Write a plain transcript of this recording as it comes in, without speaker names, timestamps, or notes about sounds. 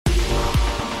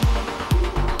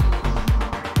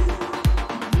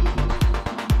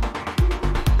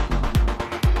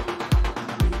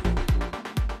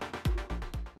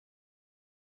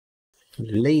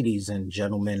Ladies and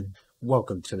gentlemen,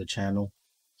 welcome to the channel.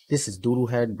 This is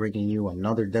Doodlehead bringing you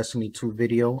another Destiny 2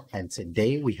 video, and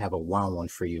today we have a wild one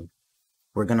for you.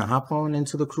 We're going to hop on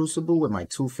into the Crucible with my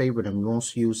two favorite and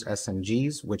most used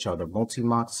SMGs, which are the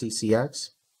Multi-Mach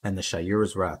CCX and the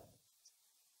Shayura's Wrath.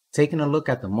 Taking a look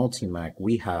at the Multi-Mach,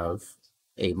 we have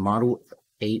a Model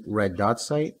 8 red dot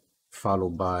sight,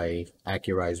 followed by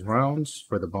accurized rounds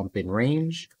for the bump in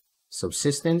range,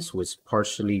 subsistence, which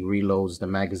partially reloads the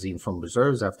magazine from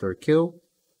reserves after a kill,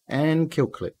 and kill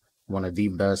clip, one of the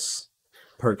best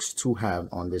perks to have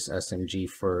on this SMG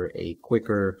for a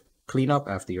quicker cleanup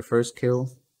after your first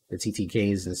kill. The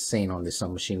TTK is insane on this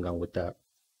submachine gun with that.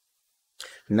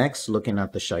 Next, looking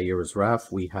at the Shayura's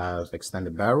Wrath, we have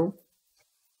extended barrel,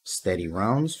 steady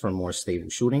rounds for more stable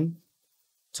shooting,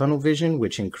 tunnel vision,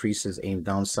 which increases aim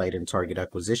down sight and target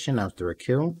acquisition after a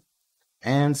kill,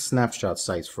 and snapshot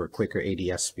sights for quicker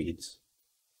ADS speeds.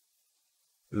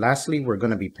 Lastly, we're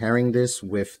going to be pairing this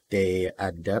with the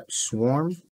Adept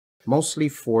Swarm, mostly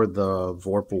for the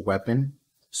Vorpal weapon,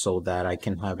 so that I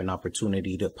can have an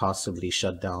opportunity to possibly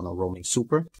shut down a roaming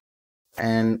super.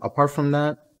 And apart from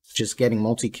that, just getting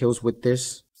multi-kills with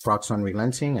this procs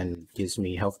unrelenting and gives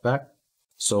me health back.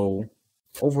 So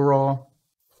overall,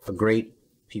 a great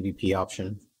PvP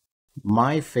option.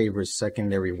 My favorite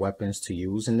secondary weapons to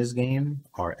use in this game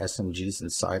are SMGs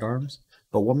and sidearms,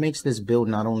 but what makes this build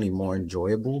not only more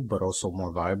enjoyable but also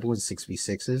more viable in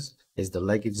 6v6s is the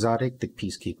leg exotic, the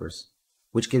Peacekeepers,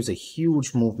 which gives a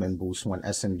huge movement boost when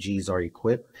SMGs are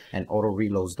equipped and auto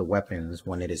reloads the weapons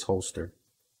when it is holstered.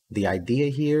 The idea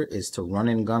here is to run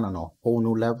and gun on a whole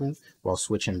new level while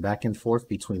switching back and forth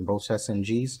between both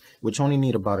SMGs, which only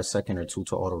need about a second or two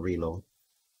to auto reload.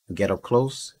 Get up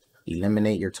close,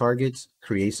 eliminate your targets,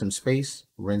 create some space,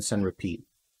 rinse and repeat.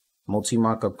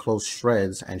 Multi-Mach up close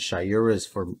shreds, and Shayura is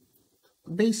for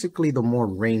basically the more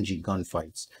rangy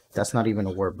gunfights. That's not even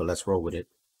a word, but let's roll with it.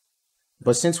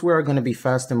 But since we are going to be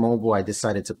fast and mobile, I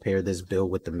decided to pair this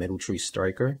build with the Middle Tree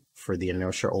Striker for the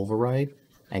inertia override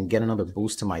and get another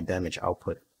boost to my damage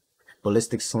output.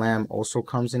 Ballistic Slam also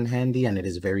comes in handy, and it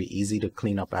is very easy to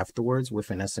clean up afterwards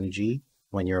with an SMG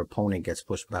when your opponent gets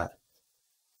pushed back.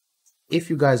 If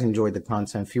you guys enjoyed the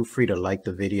content, feel free to like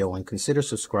the video and consider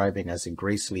subscribing, as it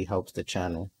greatly helps the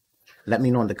channel. Let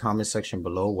me know in the comment section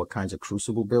below what kinds of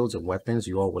Crucible builds and weapons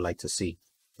you all would like to see.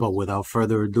 But without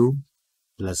further ado,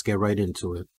 let's get right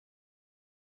into it.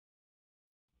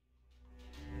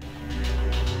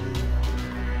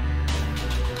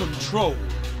 Control.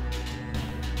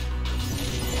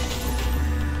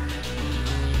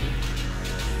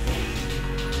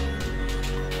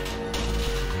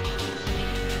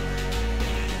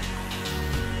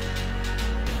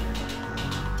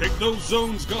 Take those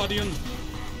zones, Guardian.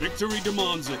 Victory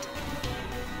demands it.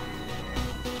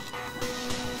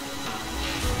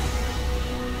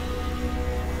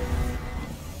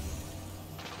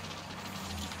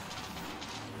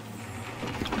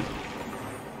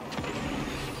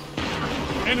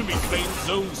 Enemy claims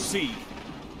Zone C.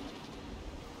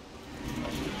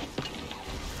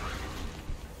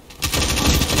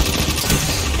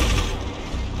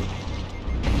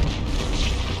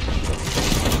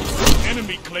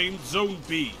 Enemy claimed Zone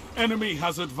B. Enemy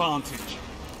has advantage.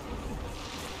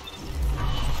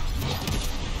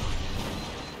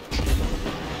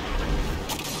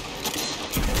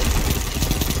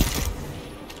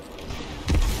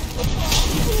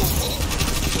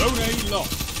 Zone A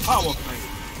lost. Power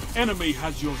play. Enemy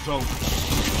has your zone.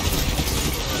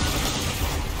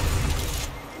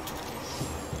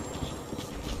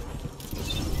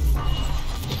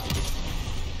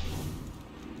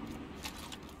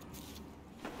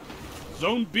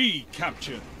 Zone B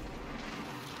captured.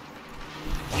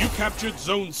 You captured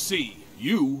Zone C.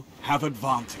 You have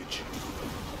advantage.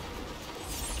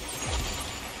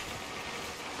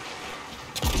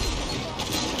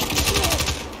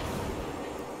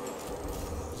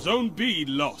 Zone B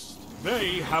lost.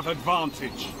 They have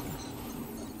advantage.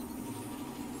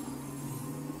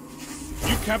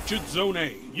 You captured Zone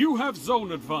A. You have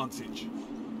zone advantage.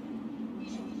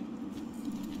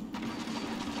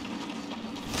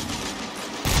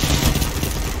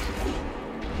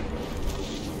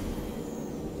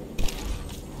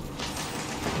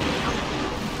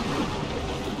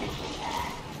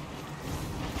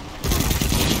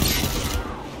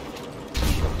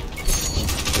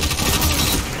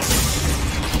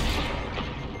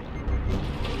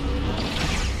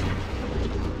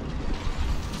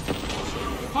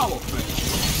 Power play.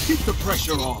 Keep the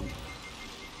pressure on.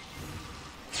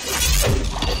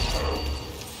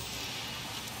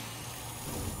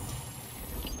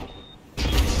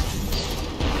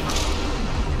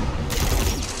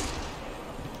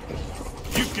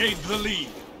 gained the lead.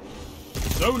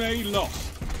 Zone A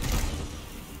lost.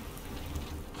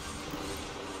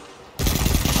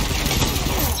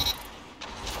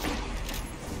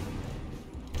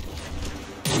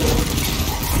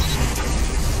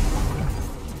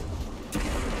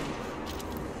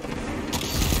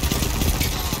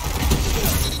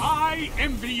 I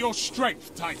envy your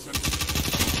strength, Titan.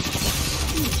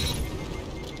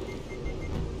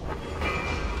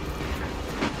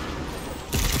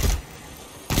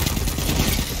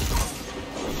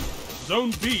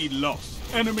 Zone B lost.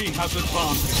 Enemy has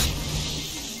advantage.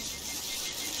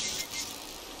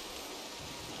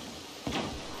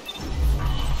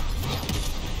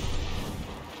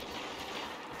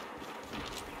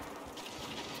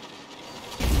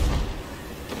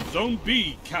 Zone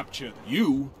B captured.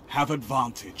 You have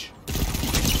advantage.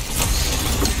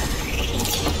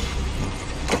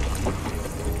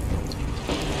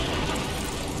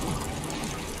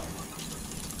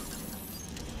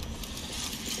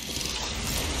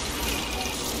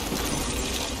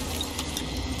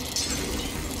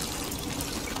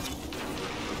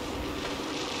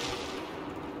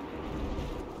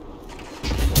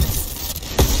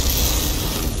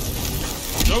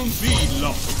 Zone B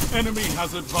lost. Enemy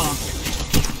has advantage.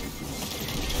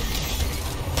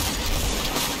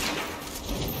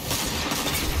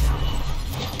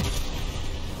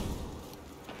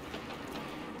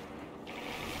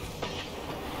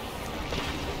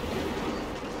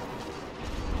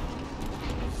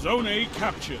 Zone A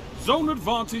captured. Zone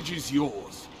advantage is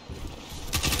yours.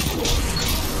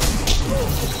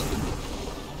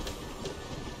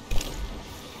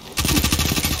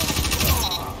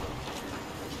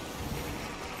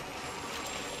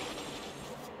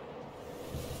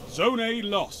 Zone A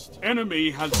lost.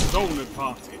 Enemy has zone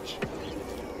advantage.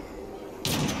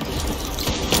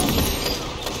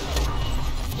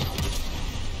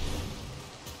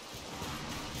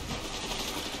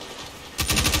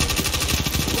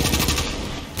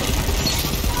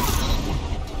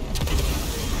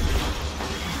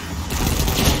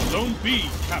 Zone B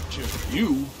captured.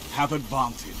 You have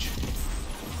advantage.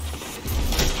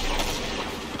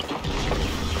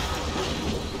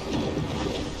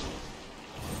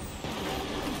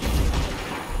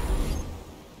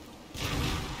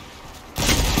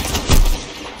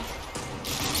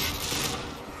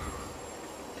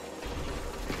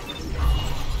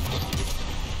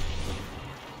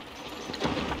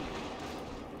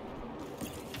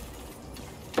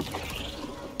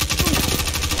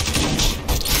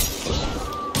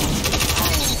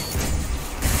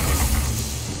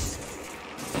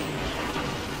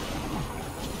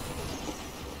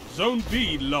 Zone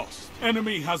B lost.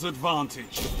 Enemy has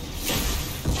advantage.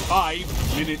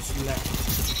 5 minutes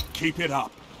left. Keep it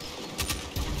up.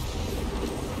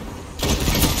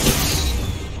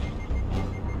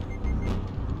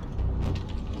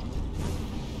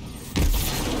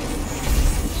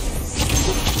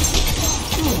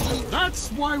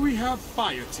 That's why we have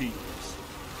fire teams.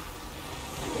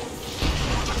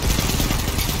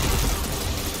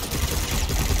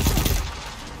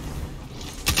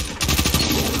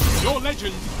 Your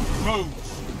legend grows.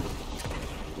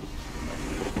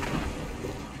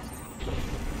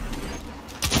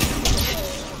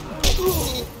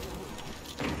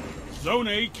 Zone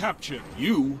A captured.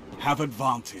 You have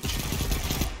advantage.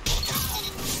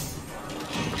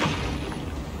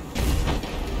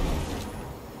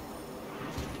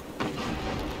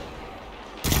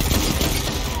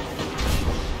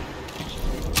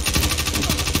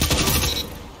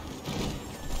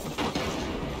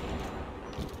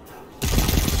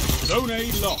 Zone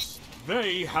A lost.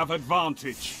 They have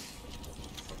advantage.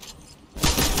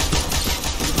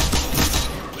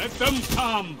 Let them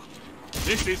come.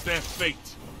 This is their fate.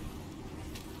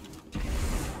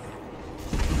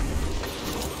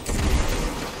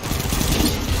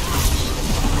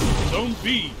 Zone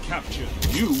B captured.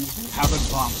 You have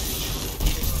advantage.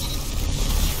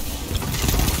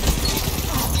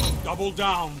 Double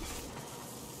down.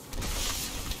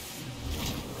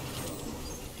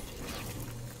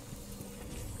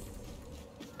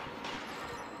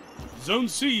 Zone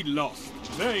C lost.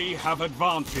 They have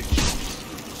advantage.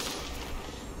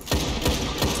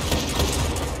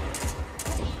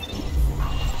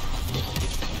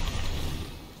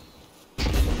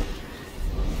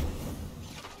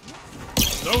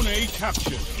 Zone A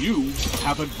captured. You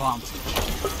have advantage.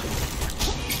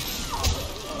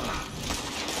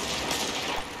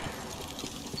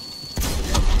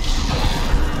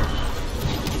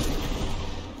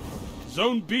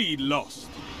 Zone B lost.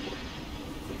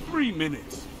 3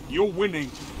 minutes. You're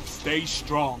winning. Stay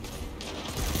strong.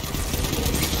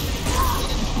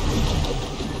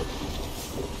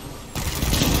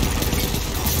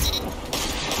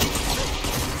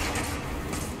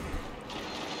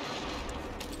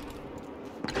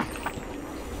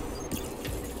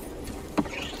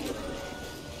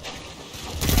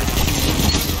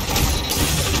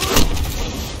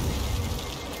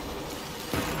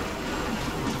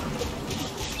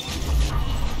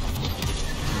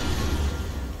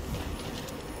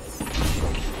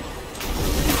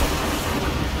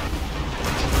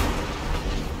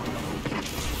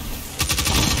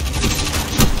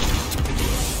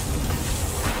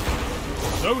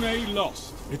 Zone A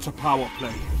lost. It's a power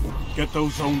play. Get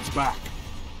those zones back.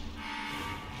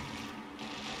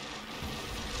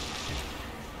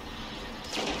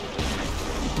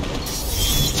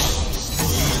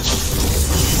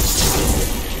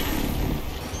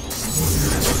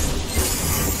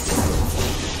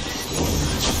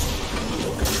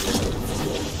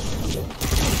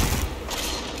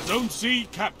 Zone C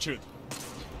captured.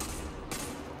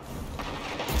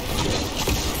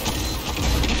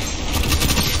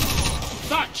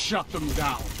 That shut them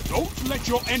down. Don't let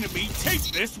your enemy take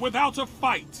this without a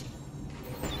fight.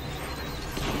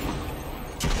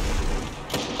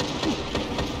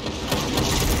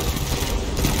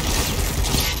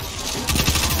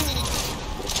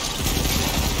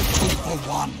 Two for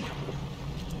one.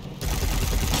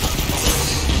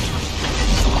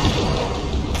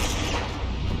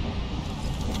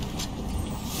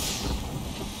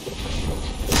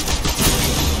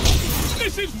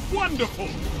 This is wonderful!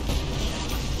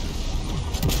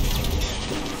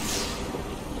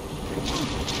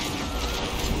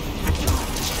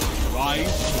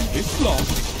 Rise from this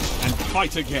loss and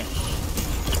fight again.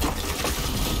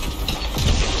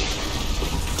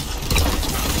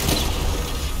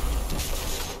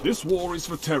 This war is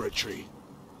for territory.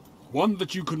 One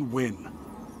that you can win.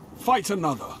 Fight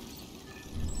another.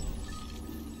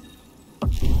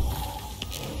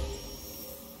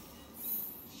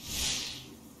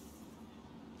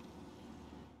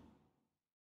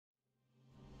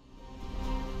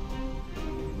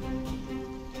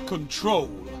 Control.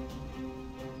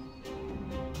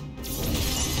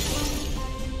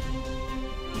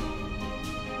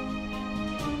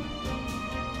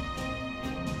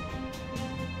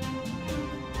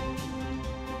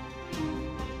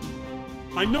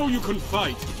 I know you can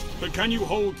fight, but can you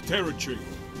hold territory?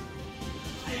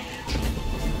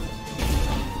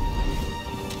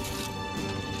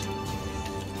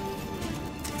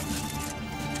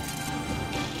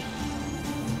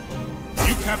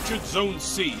 You captured Zone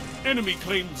C. Enemy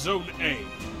claimed Zone A.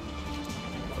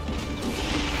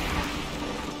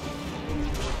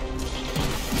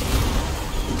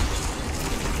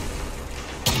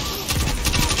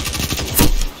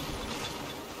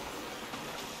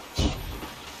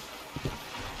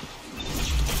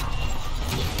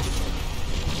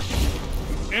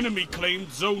 Enemy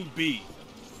claimed Zone B.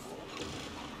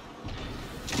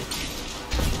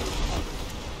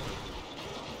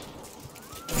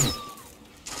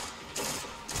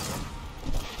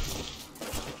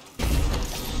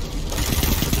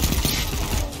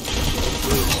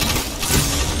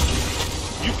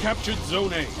 You captured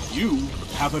Zone A. You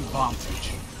have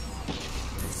advantage.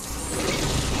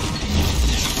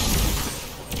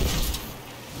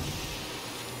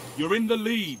 You're in the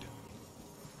lead.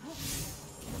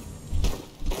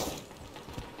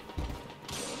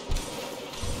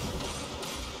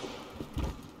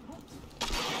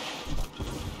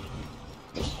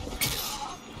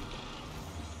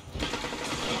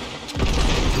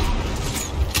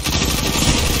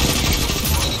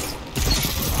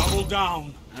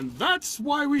 Down, and that's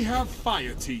why we have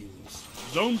fire teams.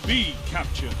 Zone B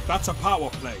captured. That's a power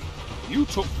play. You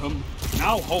took them,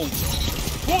 now hold them.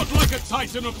 Fought like a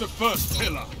titan of the first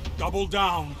pillar. Double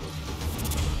down.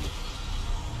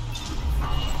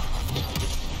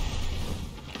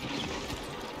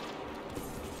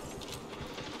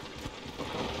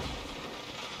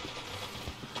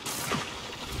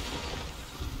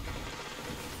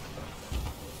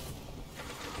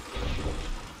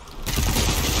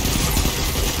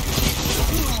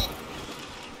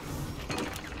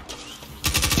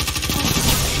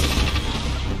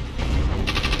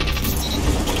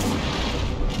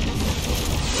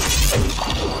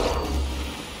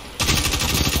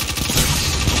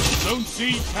 Zone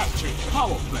C captured.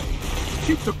 Power play.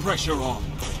 Keep the pressure on.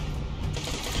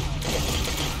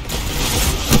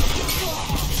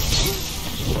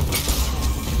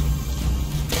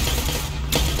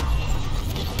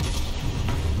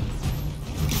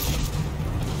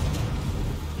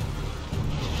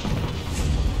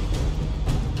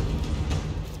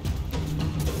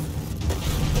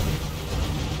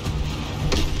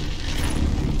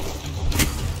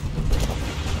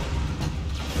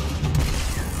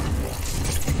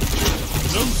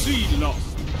 Zone C lost.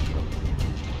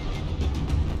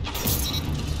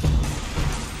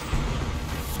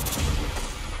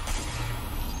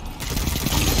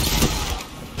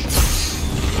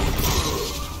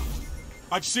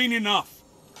 I've seen enough.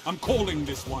 I'm calling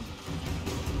this one.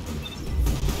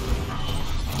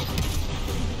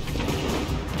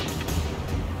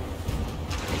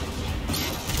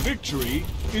 Victory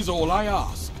is all I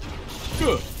ask.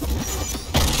 Good.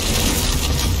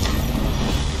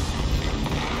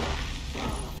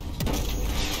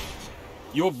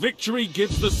 Your victory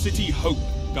gives the city hope,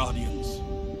 Guardians.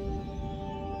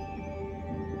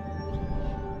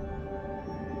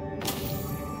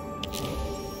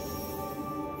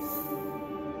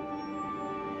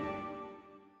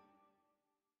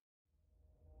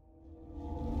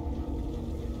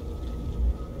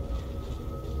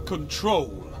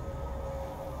 Control.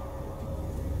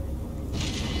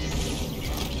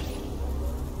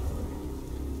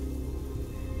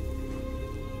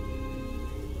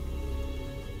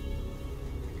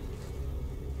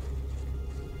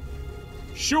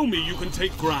 Show me you can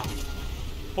take ground.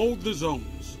 Hold the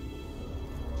zones.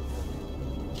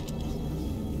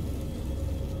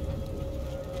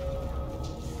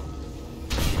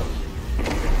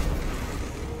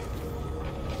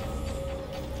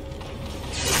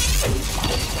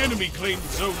 Enemy claimed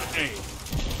Zone A.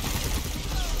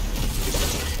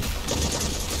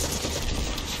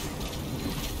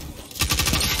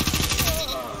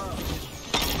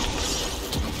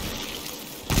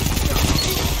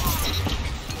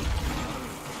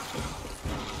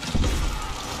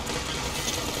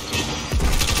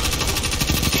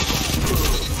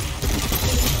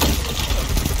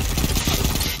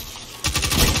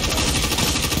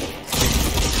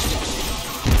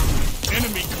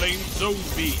 Enemy claimed Zone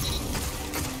B.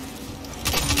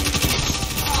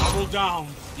 Double down.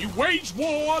 You wage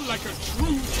war like a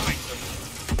true titan.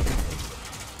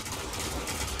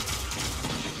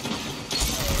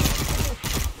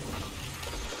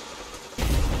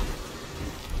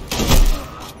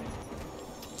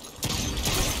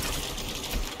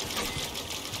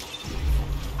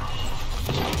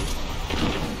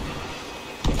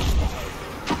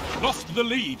 Lost the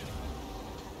lead.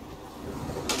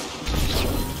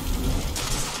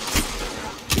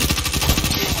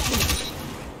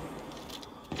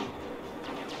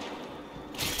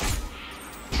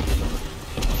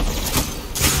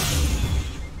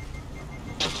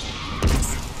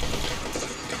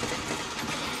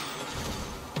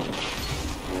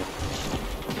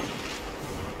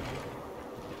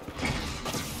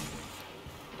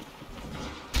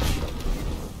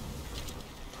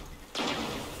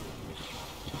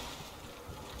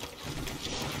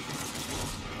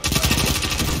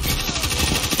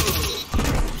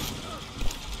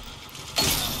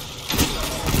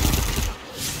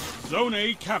 Zone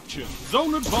A captured.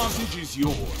 Zone advantage is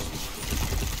yours.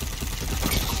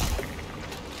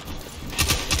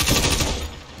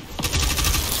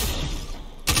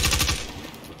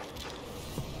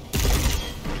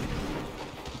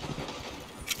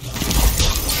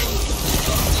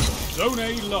 Zone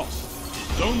A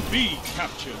lost. Zone B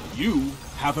captured. You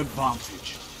have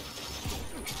advantage.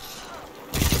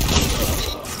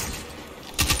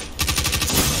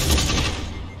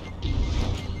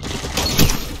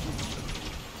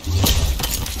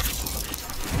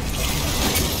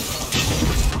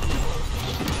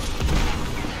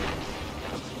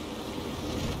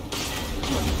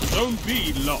 Zone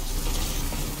B lost.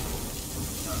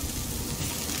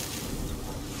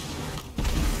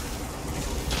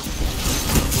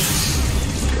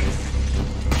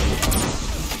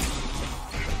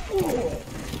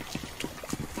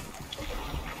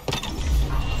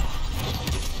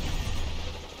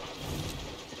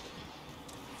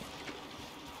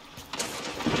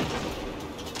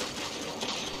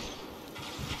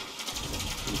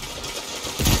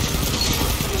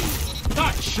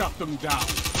 That shut them down.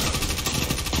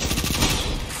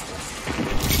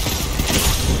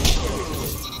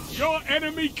 Your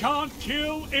enemy can't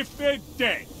kill if they're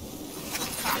dead.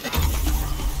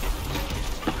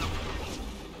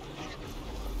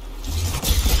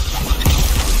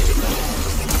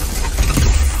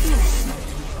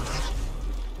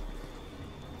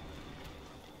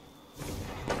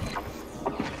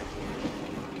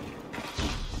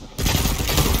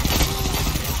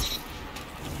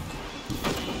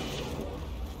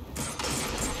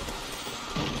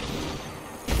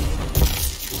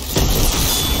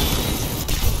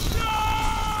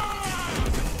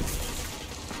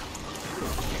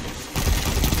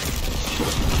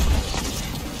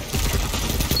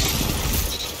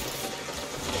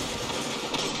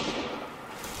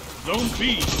 Zone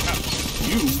B captured.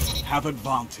 You have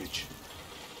advantage.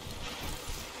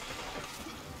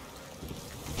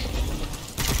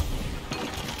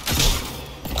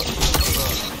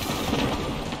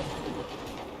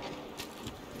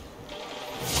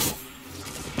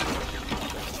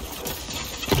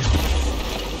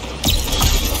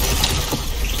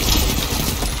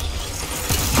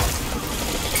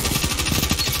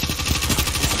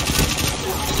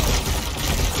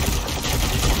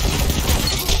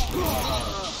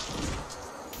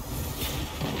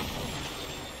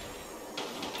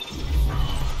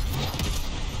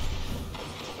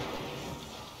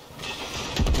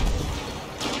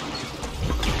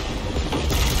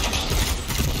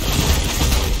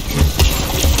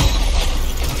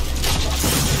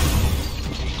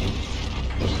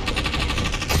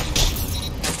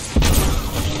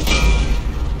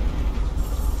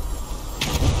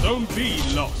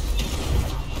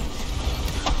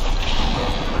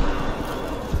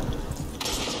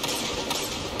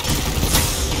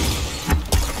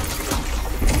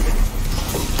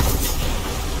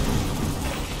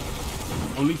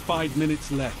 5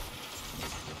 minutes left.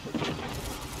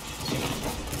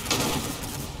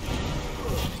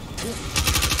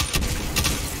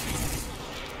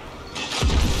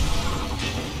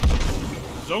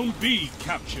 Zone B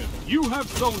captured. You have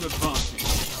zone advantage.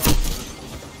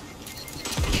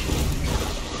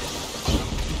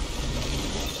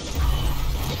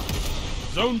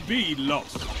 Zone B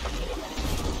lost.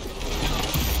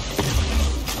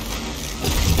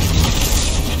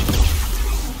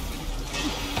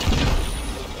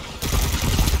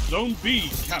 Zone B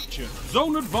captured.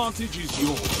 Zone advantage is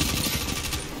yours.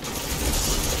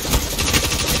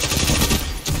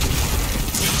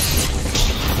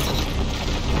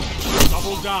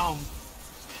 Double down.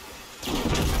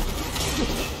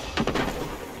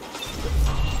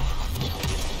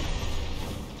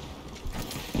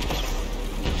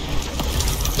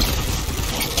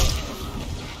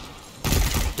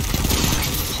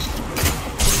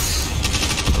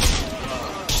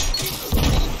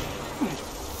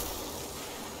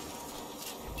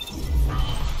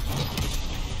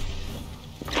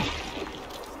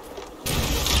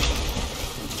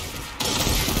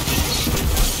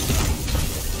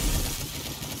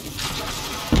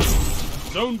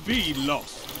 Zone B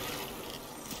lost.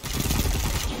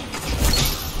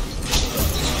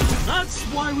 That's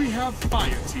why we have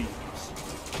fire teams.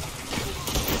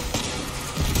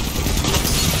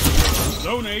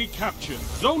 Zone A captured.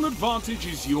 Zone advantage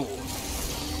is yours.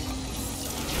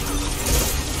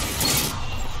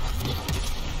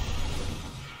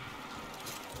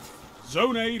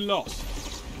 Zone A lost.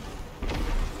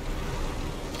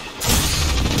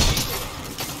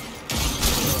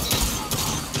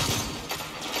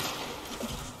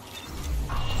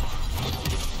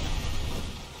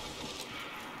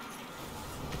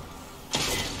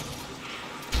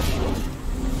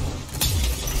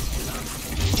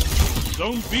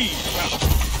 Zone B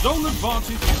captured. Zone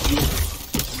advantage is yours.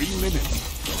 3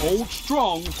 minutes. Hold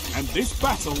strong, and this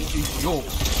battle is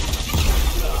yours.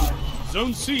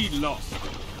 Zone C lost.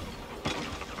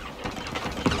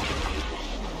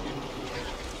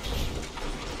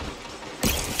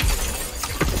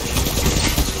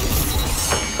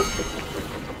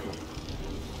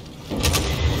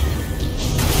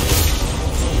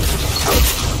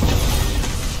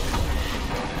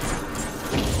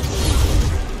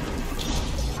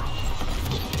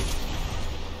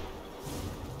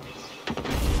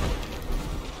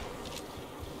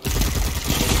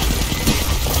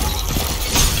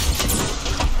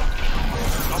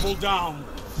 Down.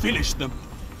 Finish them.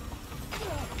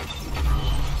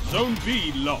 Zone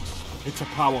B lost. It's a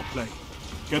power play.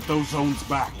 Get those zones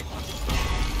back.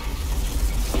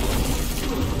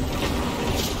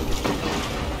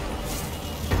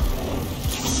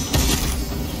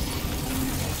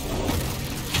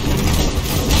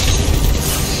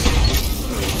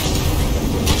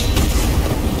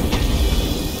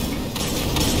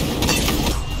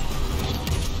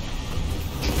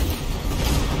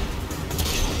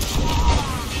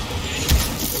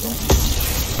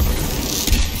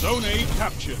 Zone A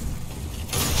captured.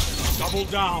 Double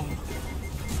down.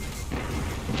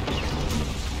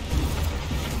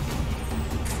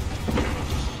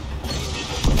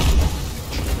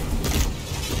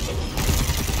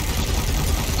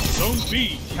 Zone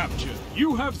B captured.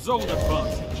 You have zone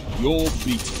advantage. You're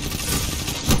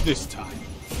beaten. This time.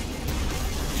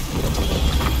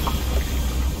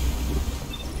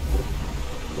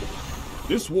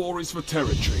 This war is for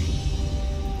territory.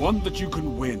 One that you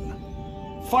can win.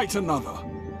 Fight another.